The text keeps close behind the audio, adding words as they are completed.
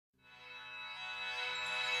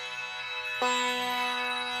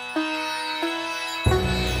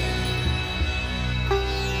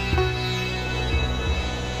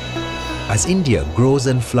As India grows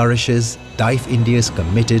and flourishes, DEIF India is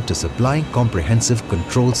committed to supplying comprehensive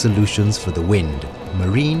control solutions for the wind,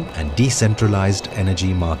 marine and decentralized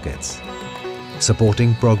energy markets.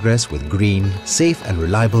 Supporting progress with green, safe and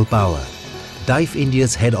reliable power, DEIF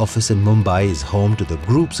India's head office in Mumbai is home to the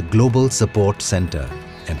group's Global Support Center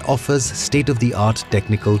and offers state-of-the-art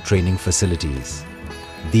technical training facilities.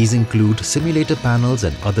 These include simulator panels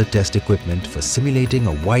and other test equipment for simulating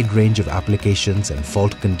a wide range of applications and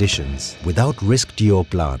fault conditions without risk to your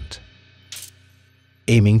plant.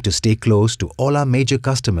 Aiming to stay close to all our major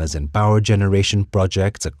customers and power generation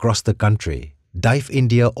projects across the country, DEIF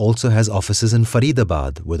India also has offices in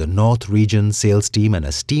Faridabad with a North Region sales team and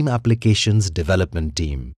a steam applications development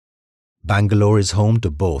team. Bangalore is home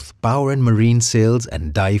to both power and marine sales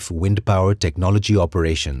and DEIF wind power technology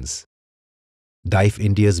operations. DEIF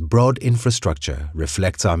India's broad infrastructure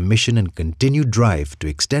reflects our mission and continued drive to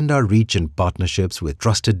extend our reach and partnerships with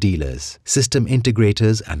trusted dealers, system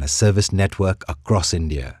integrators and a service network across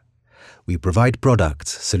India. We provide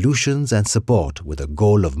products, solutions and support with a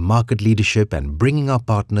goal of market leadership and bringing our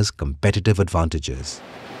partners competitive advantages.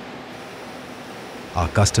 Our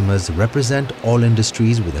customers represent all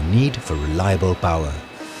industries with a need for reliable power.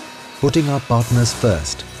 Putting our partners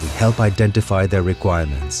first, we help identify their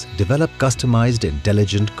requirements, develop customized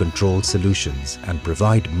intelligent control solutions and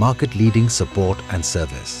provide market-leading support and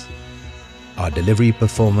service. Our delivery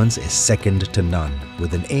performance is second to none,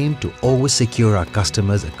 with an aim to always secure our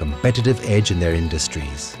customers a competitive edge in their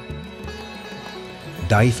industries.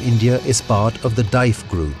 DEIF India is part of the DEIF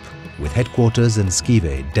Group, with headquarters in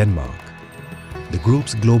Skive, Denmark. The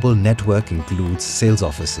group's global network includes sales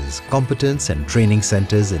offices, competence and training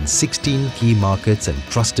centers in 16 key markets and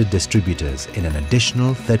trusted distributors in an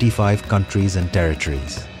additional 35 countries and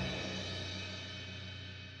territories.